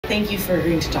Thank you for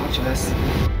agreeing to talk to us.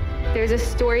 There's a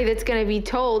story that's going to be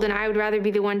told, and I would rather be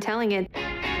the one telling it.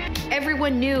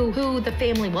 Everyone knew who the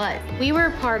family was. We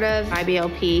were part of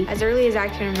IBLP as early as I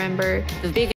can remember.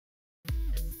 The big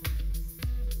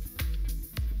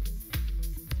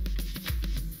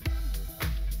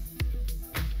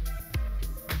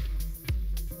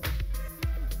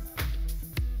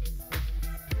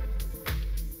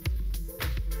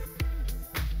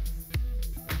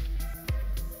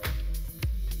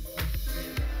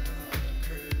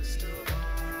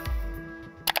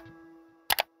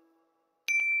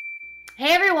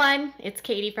Hey everyone, it's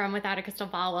Katie from Without a Crystal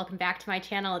Ball. Welcome back to my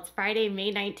channel. It's Friday,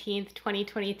 May 19th,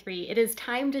 2023. It is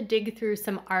time to dig through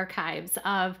some archives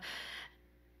of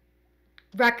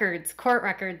records, court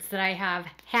records that I have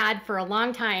had for a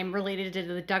long time related to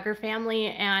the Duggar family,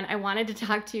 and I wanted to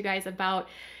talk to you guys about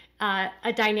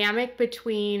a dynamic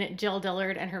between Jill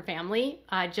Dillard and her family,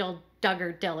 Jill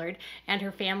Duggar Dillard and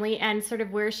her family, and sort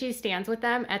of where she stands with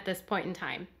them at this point in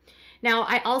time. Now,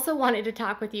 I also wanted to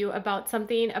talk with you about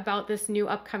something about this new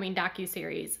upcoming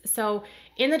docuseries. So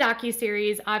in the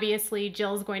docuseries, obviously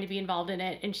Jill's going to be involved in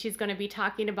it, and she's going to be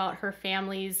talking about her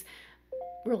family's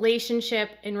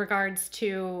relationship in regards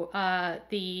to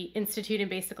the Institute and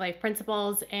Basic Life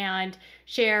Principles, and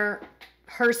share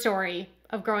her story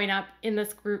of growing up in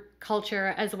this group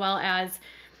culture, as well as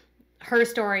her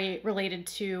story related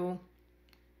to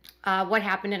what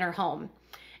happened in her home.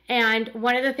 And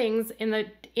one of the things in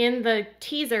the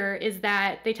teaser is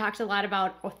that they talked a lot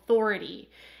about authority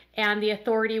and the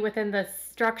authority within the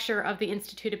structure of the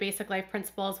Institute of Basic Life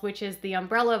Principles, which is the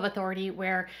umbrella of authority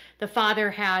where the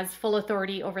father has full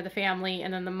authority over the family,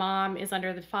 and then the mom is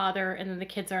under the father, and then the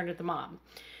kids are under the mom.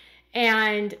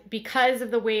 And because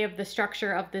of the way of the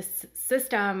structure of this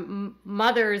system,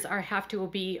 mothers have to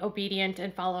be obedient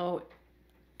and follow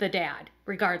the dad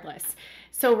regardless.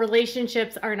 So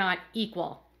relationships are not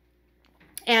equal.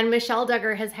 And Michelle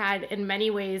Duggar has had, in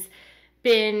many ways,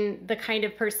 been the kind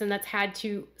of person that's had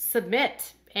to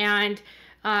submit and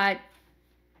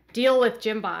deal with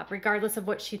Jim Bob, regardless of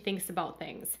what she thinks about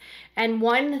things. And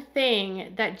one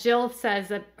thing that Jill says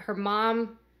that her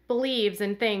mom believes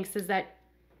and thinks is that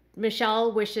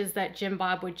Michelle wishes that Jim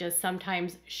Bob would just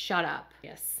sometimes shut up.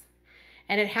 Yes.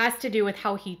 And it has to do with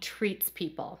how he treats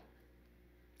people.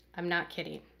 I'm not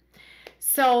kidding.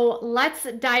 So let's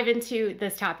dive into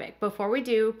this topic. Before we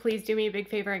do, please do me a big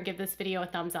favor and give this video a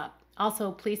thumbs up.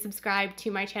 Also, please subscribe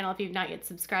to my channel if you've not yet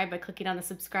subscribed by clicking on the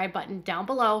subscribe button down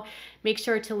below. Make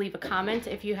sure to leave a comment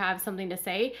if you have something to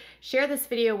say. Share this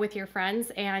video with your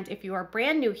friends, and if you are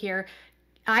brand new here,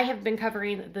 I have been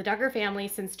covering the Duggar family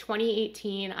since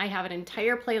 2018. I have an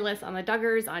entire playlist on the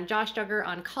Duggars, on Josh Duggar,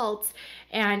 on cults,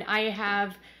 and I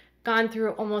have gone through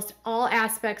almost all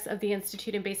aspects of the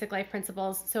Institute and Basic Life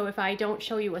Principles. So if I don't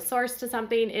show you a source to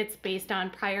something, it's based on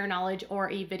prior knowledge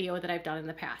or a video that I've done in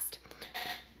the past.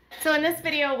 So in this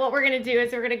video, what we're going to do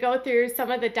is we're going to go through some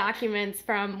of the documents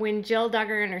from when Jill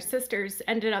Duggar and her sisters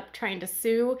ended up trying to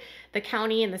sue the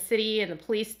county and the city and the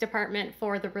police department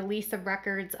for the release of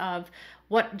records of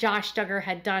what Josh Duggar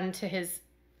had done to his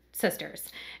sisters.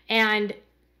 And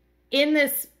in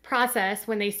this process,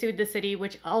 when they sued the city,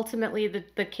 which ultimately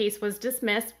the case was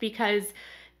dismissed because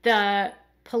the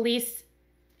police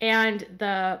and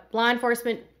the law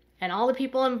enforcement and all the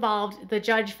people involved, the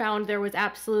judge found there was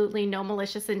absolutely no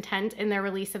malicious intent in their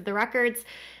release of the records,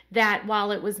 that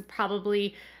while it was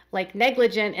probably like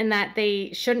negligent in that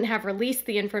they shouldn't have released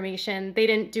the information, they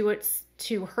didn't do it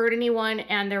to hurt anyone,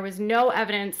 and there was no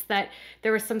evidence that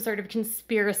there was some sort of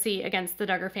conspiracy against the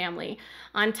Duggar family.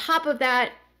 On top of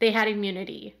that, they had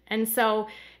immunity. And so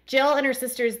Jill and her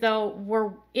sisters, though,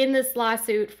 were in this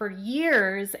lawsuit for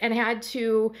years and had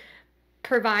to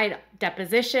provide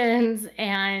depositions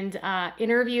and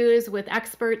interviews with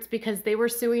experts because they were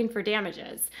suing for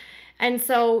damages. And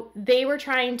so they were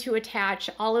trying to attach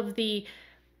all of the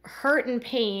hurt and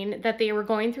pain that they were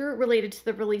going through related to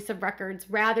the release of records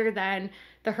rather than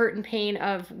the hurt and pain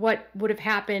of what would have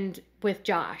happened with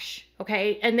Josh,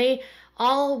 okay? And they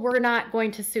all were not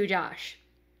going to sue Josh.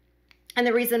 And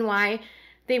the reason why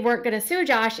they weren't going to sue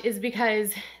Josh is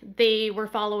because they were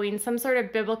following some sort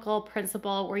of biblical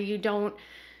principle where you don't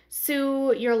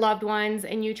sue your loved ones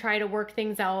and you try to work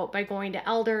things out by going to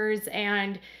elders,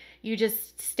 and you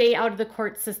just stay out of the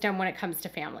court system when it comes to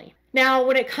family. Now,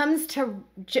 when it comes to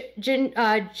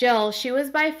Jill, she was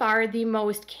by far the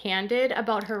most candid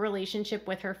about her relationship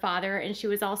with her father, and she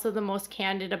was also the most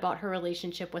candid about her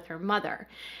relationship with her mother.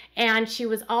 And she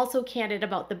was also candid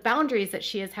about the boundaries that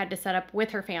she has had to set up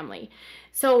with her family.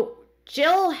 So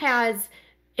Jill has,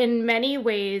 in many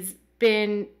ways,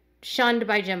 been shunned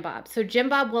by Jim Bob. So Jim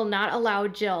Bob will not allow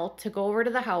Jill to go over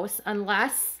to the house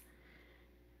unless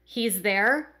he's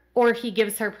there or he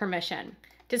gives her permission.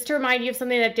 Just to remind you of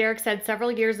something that Derek said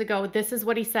several years ago, this is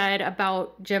what he said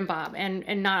about Jim Bob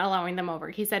and not allowing them over.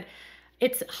 He said,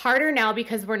 it's harder now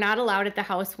because we're not allowed at the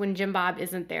house when Jim Bob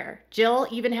isn't there. Jill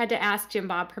even had to ask Jim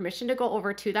Bob permission to go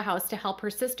over to the house to help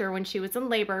her sister when she was in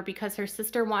labor because her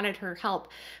sister wanted her help,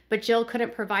 but Jill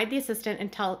couldn't provide the assistant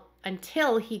until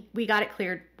we got it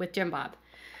cleared with Jim Bob.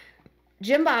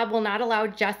 Jim Bob will not allow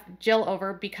Jill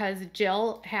over because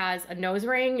Jill has a nose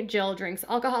ring, Jill drinks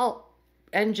alcohol,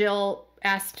 and Jill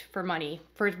asked for money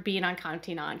for being on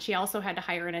Counting On. She also had to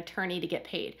hire an attorney to get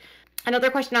paid.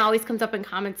 Another question that always comes up in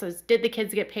comments is, did the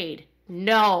kids get paid?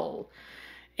 No.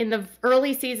 In the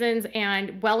early seasons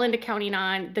and well into Counting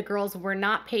On, the girls were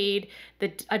not paid.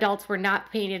 The adults were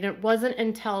not paid. And it wasn't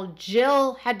until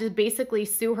Jill had to basically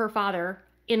sue her father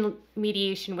in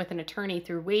mediation with an attorney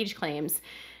through wage claims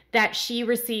that she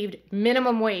received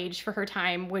minimum wage for her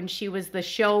time when she was the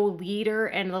show leader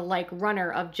and the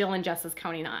runner of Jill and Jess's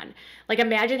Counting On.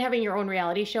 Imagine having your own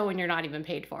reality show and you're not even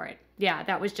paid for it. Yeah,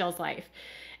 that was Jill's life.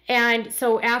 And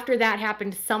so after that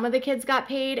happened, some of the kids got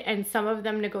paid and some of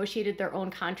them negotiated their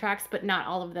own contracts, but not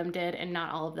all of them did, and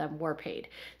not all of them were paid.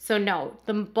 So no,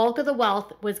 the bulk of the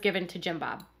wealth was given to Jim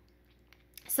Bob.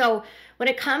 So when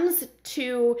it comes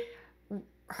to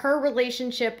her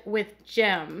relationship with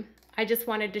Jim, I just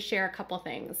wanted to share a couple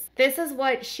things. This is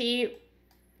what she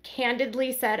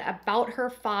candidly said about her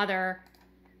father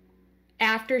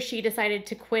after she decided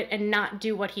to quit and not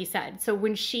do what he said. So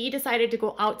when she decided to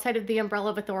go outside of the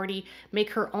umbrella of authority, make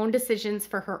her own decisions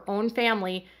for her own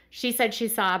family, she said she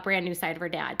saw a brand new side of her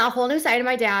dad. A whole new side of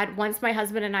my dad once my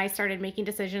husband and I started making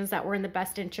decisions that were in the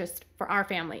best interest for our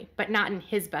family, but not in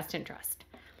his best interest.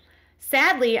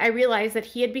 Sadly, I realized that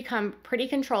he had become pretty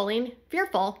controlling,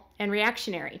 fearful, and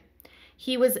reactionary.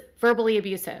 He was verbally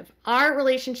abusive. Our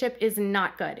relationship is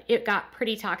not good. It got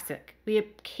pretty toxic. We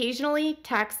occasionally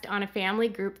text on a family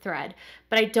group thread,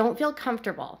 but I don't feel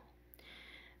comfortable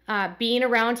being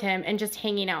around him and just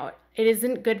hanging out. It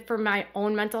isn't good for my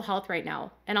own mental health right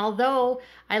now. And although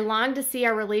I long to see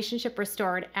our relationship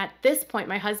restored, at this point,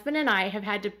 my husband and I have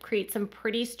had to create some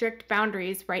pretty strict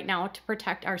boundaries right now to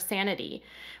protect our sanity.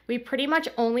 We pretty much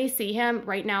only see him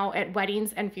right now at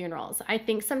weddings and funerals. I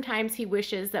think sometimes he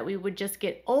wishes that we would just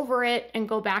get over it and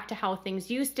go back to how things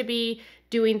used to be,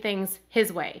 doing things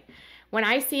his way. When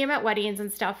I see him at weddings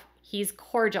and stuff, he's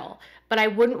cordial, but I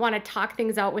wouldn't want to talk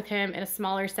things out with him in a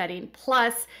smaller setting.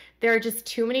 Plus, there are just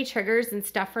too many triggers and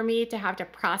stuff for me to have to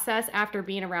process after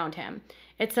being around him.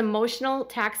 It's emotional,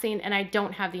 taxing, and I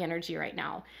don't have the energy right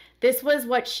now. This was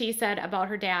what she said about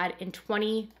her dad in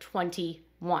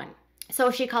 2021. So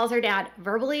she calls her dad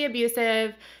verbally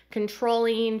abusive,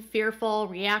 controlling, fearful,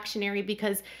 reactionary,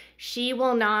 because she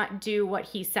will not do what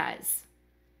he says.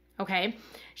 Okay?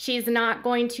 She's not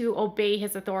going to obey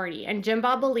his authority. And Jim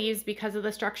Bob believes, because of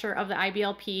the structure of the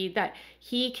IBLP, that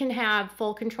he can have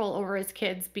full control over his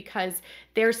kids because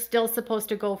they're still supposed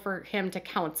to go for him to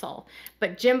counsel.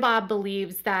 But Jim Bob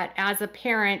believes that as a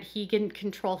parent, he can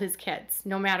control his kids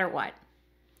no matter what,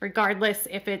 regardless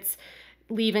if it's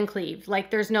leave and cleave.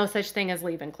 There's no such thing as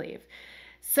leave and cleave.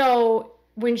 So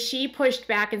when she pushed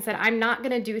back and said, I'm not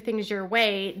going to do things your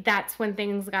way, that's when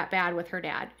things got bad with her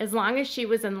dad. As long as she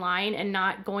was in line and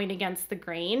not going against the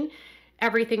grain,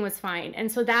 everything was fine.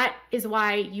 And so that is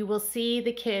why you will see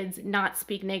the kids not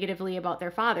speak negatively about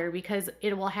their father, because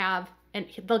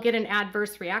they'll get an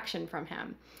adverse reaction from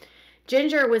him.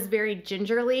 Ginger was very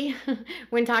gingerly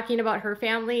when talking about her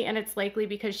family, and it's likely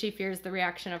because she fears the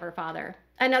reaction of her father.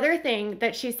 Another thing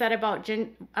that she said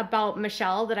about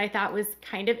Michelle that I thought was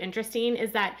kind of interesting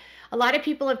is that a lot of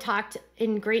people have talked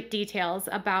in great details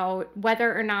about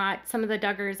whether or not some of the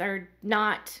Duggars are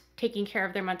not taking care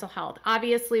of their mental health.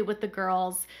 Obviously, with the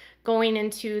girls going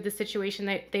into the situation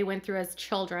that they went through as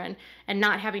children and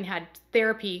not having had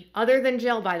therapy, other than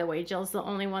Jill, by the way. Jill's the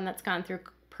only one that's gone through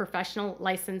professional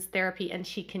licensed therapy, and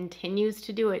she continues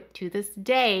to do it to this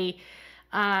day.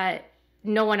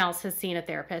 No one else has seen a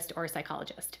therapist or a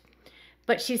psychologist.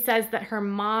 But she says that her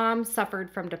mom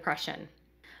suffered from depression.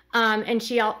 So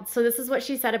this is what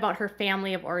she said about her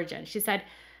family of origin. She said,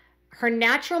 her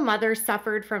natural mother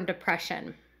suffered from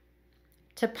depression.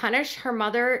 To punish, her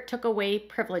mother took away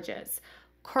privileges.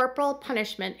 Corporal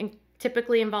punishment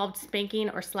typically involved spanking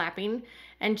or slapping,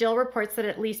 and Jill reports that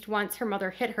at least once her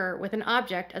mother hit her with an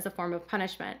object as a form of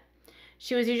punishment.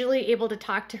 She was usually able to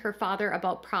talk to her father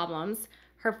about problems.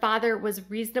 Her father was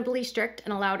reasonably strict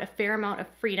and allowed a fair amount of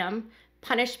freedom.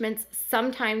 Punishments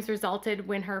sometimes resulted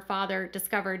when her father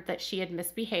discovered that she had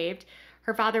misbehaved.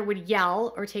 Her father would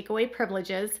yell or take away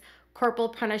privileges. Corporal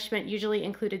punishment usually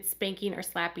included spanking or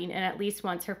slapping, and at least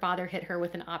once her father hit her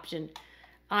with an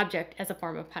object as a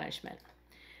form of punishment.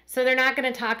 So they're not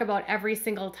going to talk about every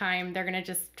single time. They're going to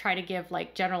just try to give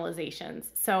like generalizations.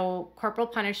 So corporal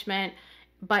punishment.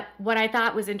 But what I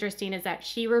thought was interesting is that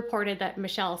she reported that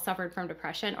Michelle suffered from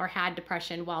depression or had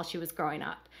depression while she was growing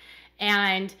up.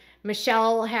 And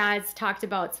Michelle has talked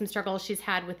about some struggles she's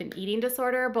had with an eating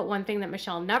disorder, but one thing that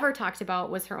Michelle never talked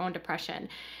about was her own depression.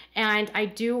 And I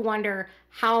do wonder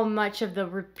how much of the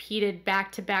repeated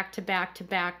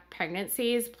back-to-back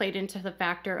pregnancies played into the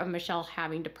factor of Michelle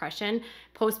having depression.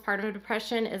 Postpartum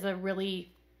depression is a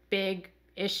really big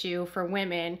issue for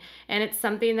women, and it's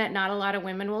something that not a lot of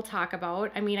women will talk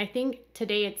about. I mean, I think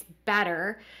today it's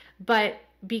better, but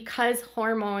because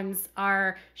hormones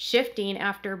are shifting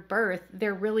after birth,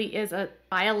 there really is a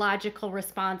biological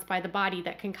response by the body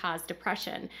that can cause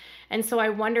depression. And so I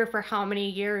wonder for how many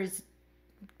years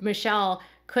Michelle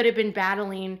could have been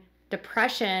battling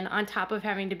depression on top of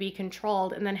having to be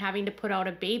controlled and then having to put out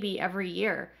a baby every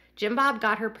year. Jim Bob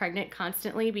got her pregnant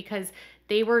constantly because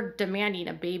they were demanding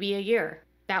a baby a year.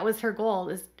 That was her goal,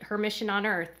 is her mission on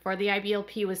earth for the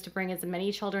IBLP was to bring as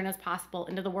many children as possible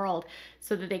into the world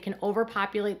so that they can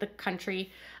overpopulate the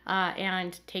country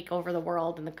and take over the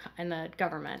world and the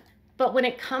government. But when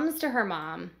it comes to her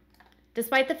mom,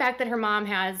 despite the fact that her mom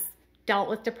has dealt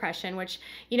with depression, which,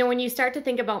 you know, when you start to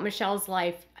think about Michelle's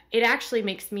life, it actually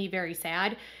makes me very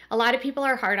sad. A lot of people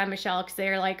are hard on Michelle because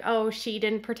they're like, oh, she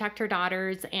didn't protect her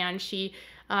daughters and she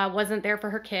wasn't there for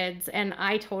her kids. And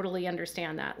I totally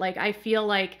understand that. Like, I feel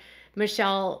like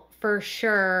Michelle for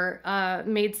sure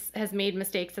has made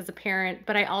mistakes as a parent,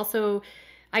 but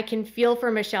I can feel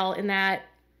for Michelle in that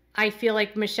I feel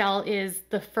like Michelle is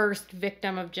the first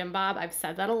victim of Jim Bob. I've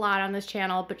said that a lot on this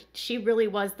channel, but she really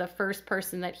was the first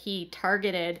person that he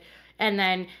targeted, and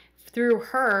then through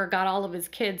her got all of his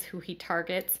kids who he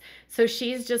targets. So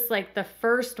she's just like the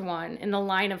first one in the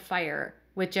line of fire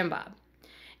with Jim Bob.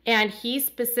 And he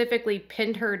specifically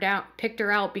picked her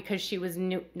out because she was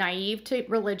naive to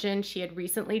religion. She had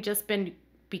recently just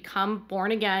become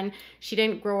born again. She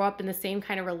didn't grow up in the same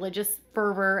kind of religious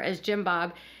fervor as Jim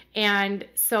Bob. And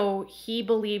so he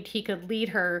believed he could lead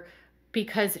her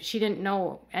because she didn't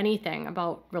know anything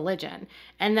about religion.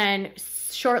 And then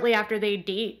shortly after they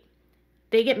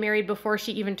get married before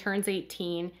she even turns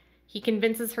 18. He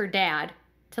convinces her dad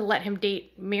to let him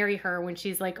marry her when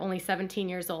she's like only 17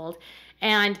 years old.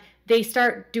 And they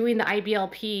start doing the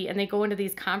IBLP and they go into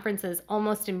these conferences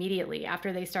almost immediately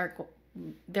after they start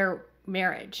their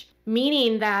marriage.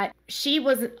 Meaning that she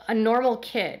was a normal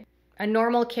kid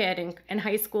in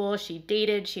high school. She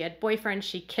dated, she had boyfriends,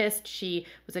 she kissed, she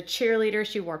was a cheerleader,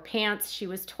 she wore pants, she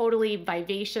was totally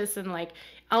vivacious and like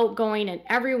outgoing, and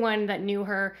everyone that knew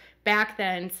her back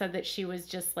then said that she was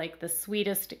just like the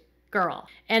sweetest girl.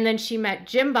 And then she met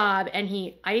Jim Bob and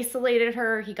he isolated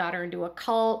her, he got her into a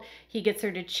cult, he gets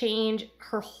her to change,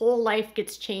 her whole life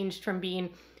gets changed from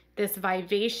being this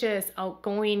vivacious,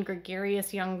 outgoing,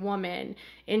 gregarious young woman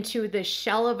into the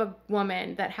shell of a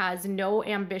woman that has no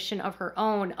ambition of her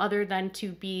own other than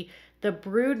to be the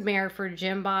broodmare for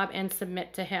Jim Bob and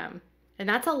submit to him. And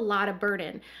that's a lot of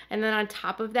burden. And then on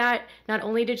top of that, not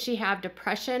only did she have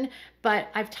depression, but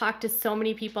I've talked to so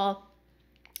many people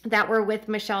that were with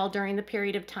Michelle during the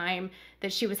period of time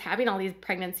that she was having all these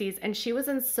pregnancies, and she was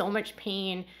in so much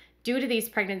pain due to these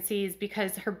pregnancies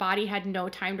because her body had no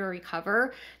time to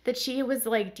recover, that she was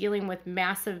like dealing with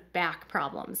massive back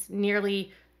problems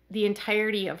nearly the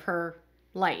entirety of her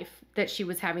life that she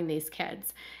was having these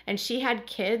kids. And she had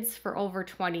kids for over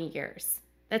 20 years.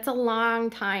 That's a long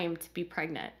time to be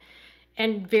pregnant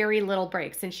and very little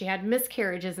breaks. And she had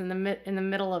miscarriages in the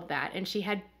middle of that. And she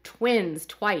had twins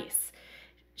twice.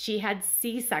 She had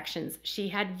C-sections. She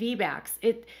had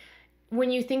VBACs. When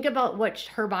you think about what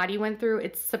her body went through,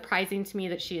 it's surprising to me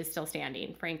that she is still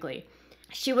standing, frankly.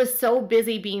 She was so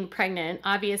busy being pregnant,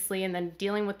 obviously, and then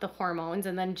dealing with the hormones.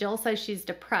 And then Jill says she's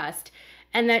depressed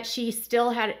and that she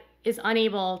still is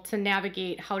unable to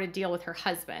navigate how to deal with her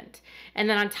husband. And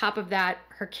then on top of that,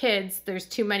 her kids, there's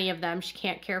too many of them. She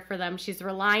can't care for them. She's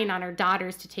relying on her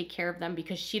daughters to take care of them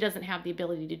because she doesn't have the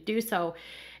ability to do so.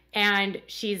 And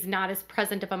she's not as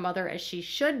present of a mother as she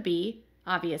should be,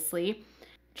 obviously.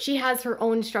 She has her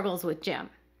own struggles with Jim.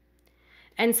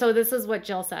 And so this is what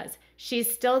Jill says.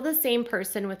 She's still the same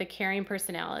person with a caring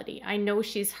personality. I know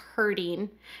she's hurting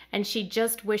and she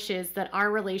just wishes that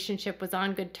our relationship was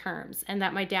on good terms and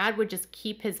that my dad would just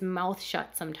keep his mouth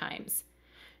shut sometimes.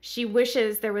 She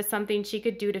wishes there was something she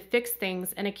could do to fix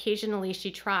things, and occasionally she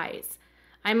tries.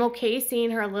 I'm okay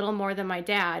seeing her a little more than my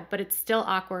dad, but it's still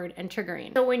awkward and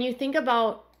triggering. So when you think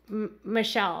about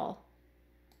Michelle,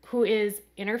 who is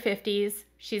in her 50s,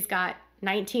 she's got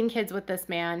 19 kids with this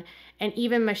man, and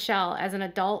even Michelle, as an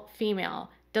adult female,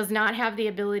 does not have the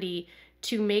ability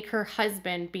to make her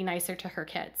husband be nicer to her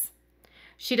kids.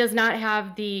 She does not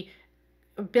have the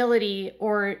ability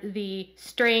or the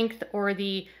strength or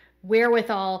the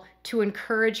wherewithal to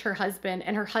encourage her husband,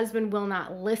 and her husband will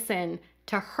not listen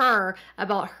to her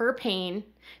about her pain.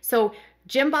 So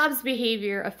Jim Bob's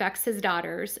behavior affects his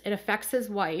daughters, it affects his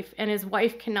wife, and his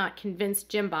wife cannot convince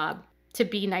Jim Bob to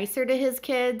be nicer to his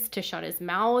kids, to shut his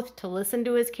mouth, to listen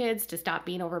to his kids, to stop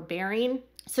being overbearing.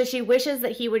 So she wishes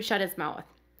that he would shut his mouth.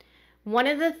 One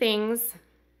of the things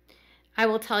I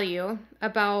will tell you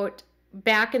about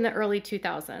back in the early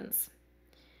 2000s,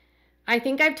 I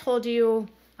think I've told you,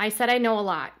 I said I know a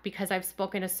lot because I've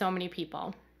spoken to so many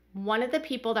people. One of the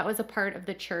people that was a part of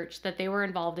the church that they were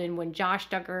involved in when Josh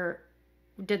Duggar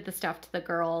did the stuff to the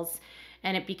girls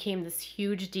and it became this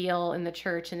huge deal in the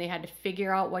church and they had to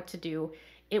figure out what to do,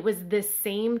 it was this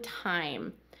same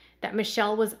time that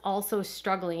Michelle was also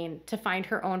struggling to find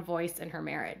her own voice in her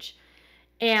marriage.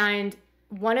 And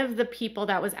one of the people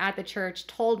that was at the church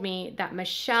told me that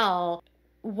Michelle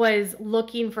was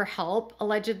looking for help,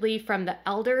 allegedly from the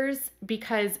elders,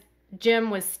 because Jim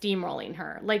was steamrolling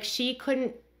her. Like, she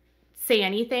couldn't say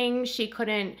anything. She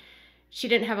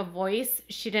didn't have a voice.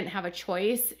 She didn't have a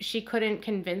choice. She couldn't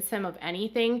convince him of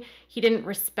anything. He didn't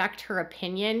respect her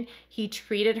opinion. He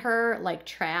treated her like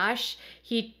trash.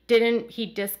 He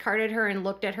discarded her and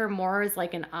looked at her more as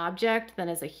like an object than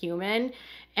as a human.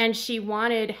 And she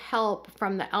wanted help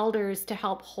from the elders to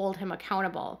help hold him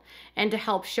accountable and to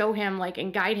help show him like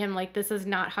and guide him like, this is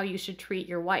not how you should treat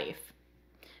your wife.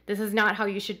 This is not how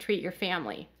you should treat your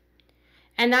family.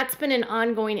 And that's been an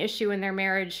ongoing issue in their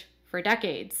marriage for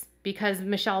decades because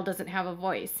Michelle doesn't have a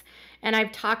voice. And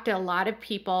I've talked to a lot of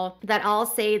people that all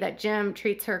say that Jim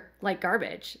treats her like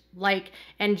garbage,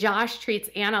 and Josh treats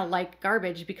Anna like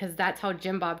garbage because that's how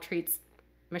Jim Bob treats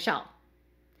Michelle.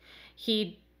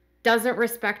 He doesn't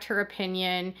respect her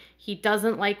opinion. He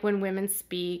doesn't like when women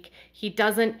speak. He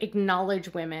doesn't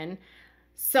acknowledge women.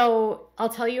 So I'll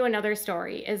tell you another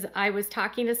story. Is I was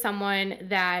talking to someone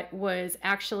that was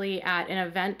actually at an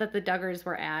event that the Duggars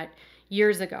were at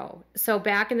years ago. So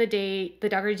back in the day, the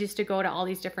Duggars used to go to all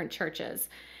these different churches.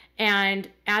 And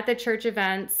at the church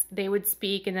events, they would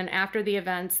speak. And then after the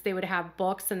events, they would have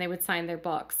books and they would sign their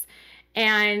books.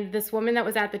 And this woman that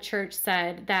was at the church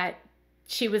said that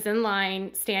she was in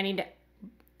line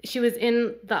she was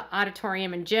in the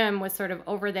auditorium and Jim was sort of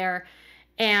over there,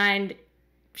 and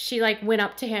she went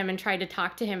up to him and tried to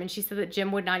talk to him, and she said that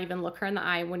Jim would not even look her in the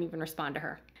eye, wouldn't even respond to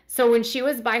her. So when she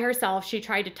was by herself, she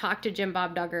tried to talk to Jim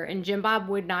Bob Duggar, and Jim Bob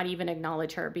would not even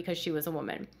acknowledge her because she was a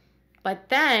woman. But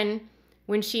then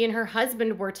when she and her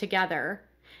husband were together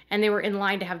and they were in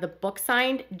line to have the book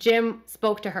signed, Jim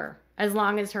spoke to her as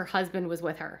long as her husband was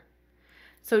with her.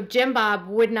 So Jim Bob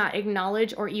would not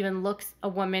acknowledge or even look a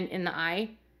woman in the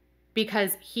eye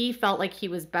because he felt like he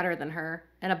was better than her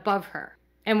and above her,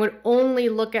 and would only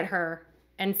look at her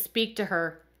and speak to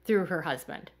her through her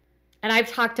husband. And I've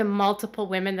talked to multiple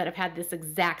women that have had this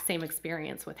exact same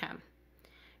experience with him,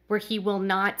 where he will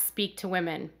not speak to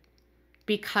women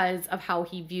because of how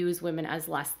he views women as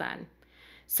less than.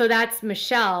 So that's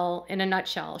Michelle in a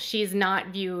nutshell. She's not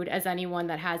viewed as anyone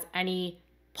that has any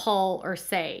pull or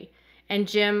say. And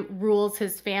Jim rules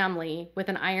his family with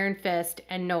an iron fist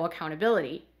and no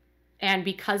accountability. And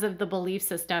because of the belief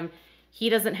system, he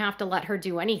doesn't have to let her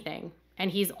do anything.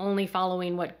 And he's only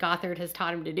following what Gothard has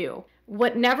taught him to do.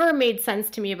 What never made sense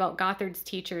to me about Gothard's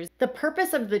teachers, the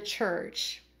purpose of the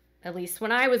church, at least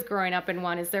when I was growing up in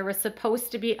one, is there was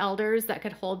supposed to be elders that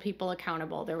could hold people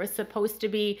accountable. There was supposed to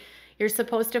be, you're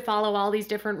supposed to follow all these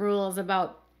different rules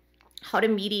about how to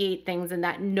mediate things, and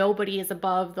that nobody is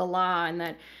above the law, and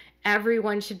that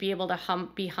everyone should be able to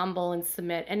be humble and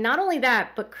submit. And not only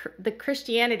that, but the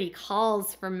Christianity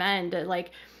calls for men to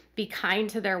be kind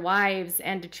to their wives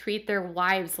and to treat their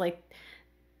wives like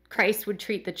Christ would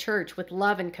treat the church, with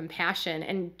love and compassion.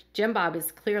 And Jim Bob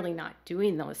is clearly not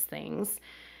doing those things.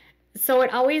 So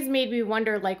it always made me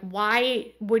wonder,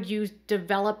 why would you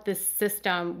develop this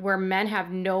system where men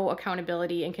have no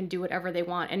accountability and can do whatever they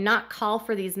want, and not call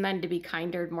for these men to be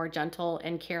kinder, more gentle,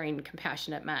 and caring,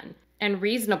 compassionate men, and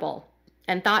reasonable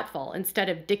and thoughtful instead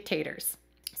of dictators?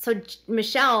 So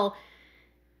Michelle,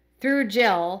 through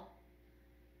Jill,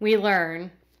 we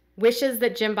learn, wishes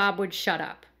that Jim Bob would shut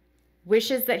up,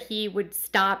 wishes that he would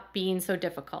stop being so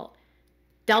difficult,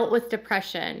 dealt with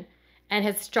depression, and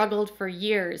has struggled for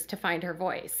years to find her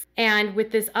voice. And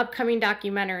with this upcoming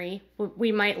documentary,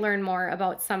 we might learn more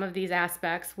about some of these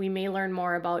aspects. We may learn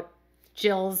more about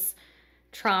Jill's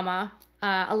trauma.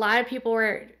 A lot of people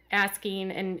were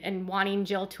asking and wanting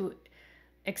Jill to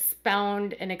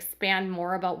expound and expand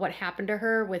more about what happened to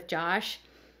her with Josh.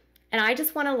 And I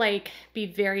just want to be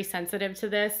very sensitive to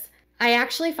this. I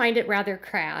actually find it rather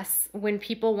crass when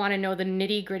people want to know the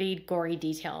nitty-gritty, gory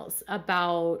details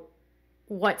about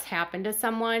what's happened to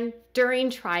someone. During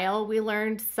trial, we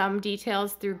learned some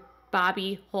details through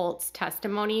Bobby Holt's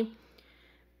testimony,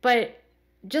 but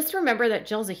just remember that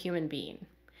Jill's a human being,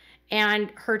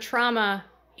 and her trauma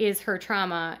is her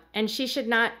trauma, and she should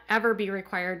not ever be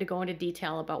required to go into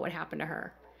detail about what happened to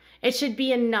her. It should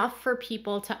be enough for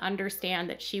people to understand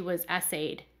that she was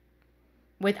essayed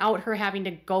without her having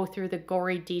to go through the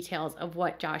gory details of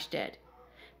what Josh did.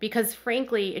 Because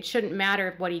frankly, it shouldn't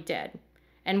matter what he did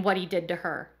and what he did to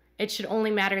her. It should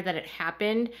only matter that it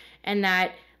happened, and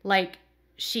that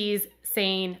she's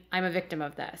saying, I'm a victim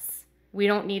of this. We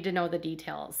don't need to know the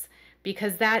details,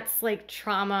 because that's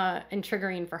trauma and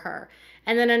triggering for her.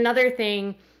 And then another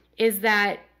thing is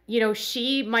that,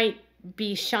 she might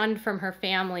be shunned from her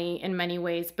family in many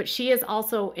ways, but she is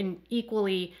also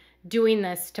equally doing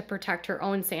this to protect her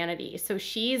own sanity. So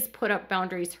she's put up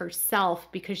boundaries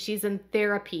herself because she's in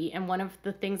therapy. And one of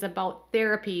the things about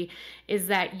therapy is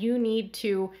that you need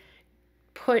to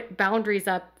put boundaries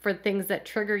up for things that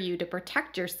trigger you to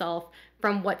protect yourself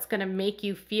from what's going to make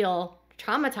you feel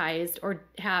traumatized or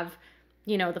have,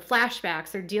 the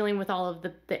flashbacks or dealing with all of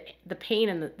the pain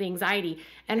and the anxiety.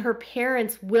 And her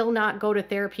parents will not go to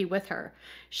therapy with her.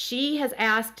 She has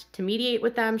asked to mediate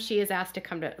with them. She has asked to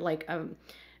come to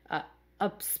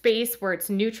a space where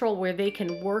it's neutral, where they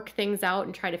can work things out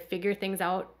and try to figure things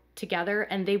out together,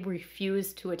 and they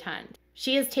refuse to attend.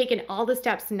 She has taken all the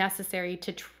steps necessary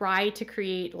to try to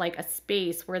create a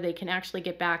space where they can actually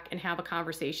get back and have a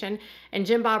conversation, and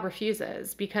Jim Bob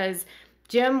refuses, because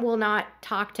Jim will not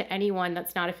talk to anyone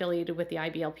that's not affiliated with the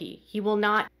IBLP. He will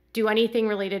not do anything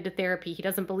related to therapy. He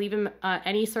doesn't believe in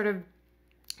any sort of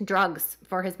drugs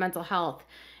for his mental health.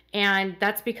 And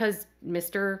that's because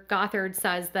Mr. Gothard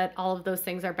says that all of those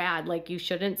things are bad. You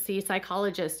shouldn't see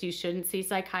psychologists, you shouldn't see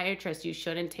psychiatrists, you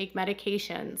shouldn't take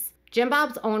medications. Jim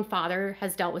Bob's own father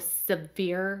has dealt with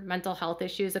severe mental health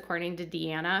issues, according to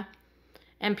Deanna.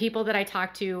 And people that I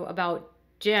talk to about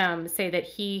Jim say that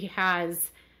he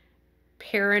has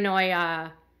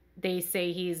paranoia. They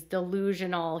say he's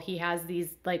delusional. He has these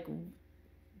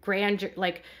grandeur,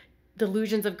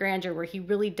 delusions of grandeur, where he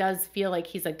really does feel like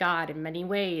he's a god in many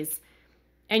ways.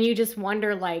 And you just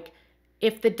wonder,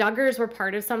 if the Duggars were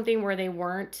part of something where they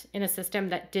weren't in a system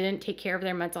that didn't take care of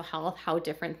their mental health, how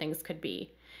different things could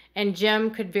be. And Jim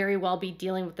could very well be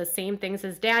dealing with the same things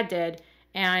his dad did,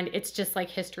 and it's just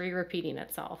history repeating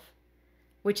itself.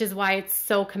 Which is why it's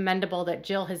so commendable that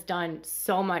Jill has done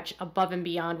so much above and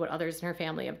beyond what others in her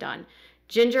family have done.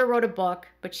 Ginger wrote a book,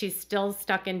 but she's still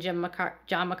stuck in John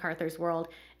MacArthur's world,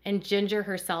 and Ginger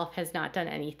herself has not done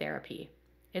any therapy.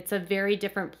 It's a very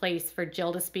different place for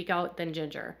Jill to speak out than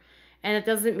Ginger. And it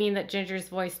doesn't mean that Ginger's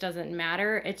voice doesn't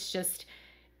matter. It's just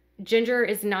Ginger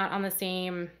is not on the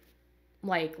same,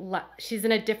 she's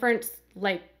in a different,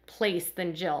 place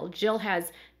than Jill. Jill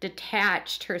has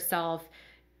detached herself,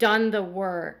 done the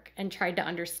work, and tried to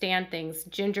understand things.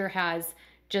 Ginger has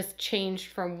just changed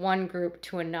from one group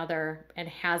to another and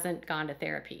hasn't gone to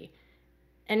therapy.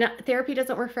 And therapy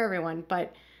doesn't work for everyone,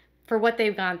 but for what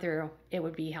they've gone through, it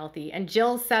would be healthy. And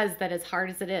Jill says that as hard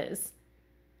as it is,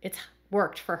 it's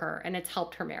worked for her, and it's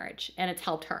helped her marriage, and it's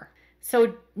helped her.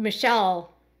 So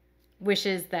Michelle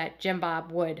wishes that Jim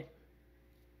Bob would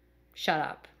shut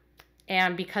up.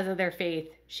 And because of their faith,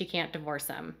 she can't divorce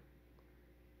them.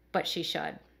 But she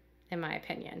should, in my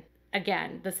opinion.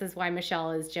 Again, this is why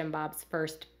Michelle is Jim Bob's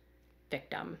first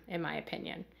victim, in my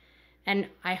opinion. And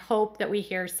I hope that we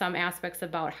hear some aspects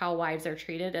about how wives are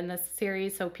treated in this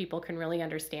series, so people can really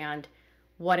understand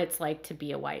what it's like to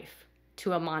be a wife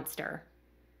to a monster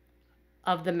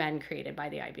of the men created by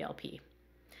the IBLP.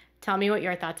 Tell me what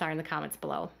your thoughts are in the comments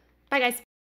below. Bye, guys.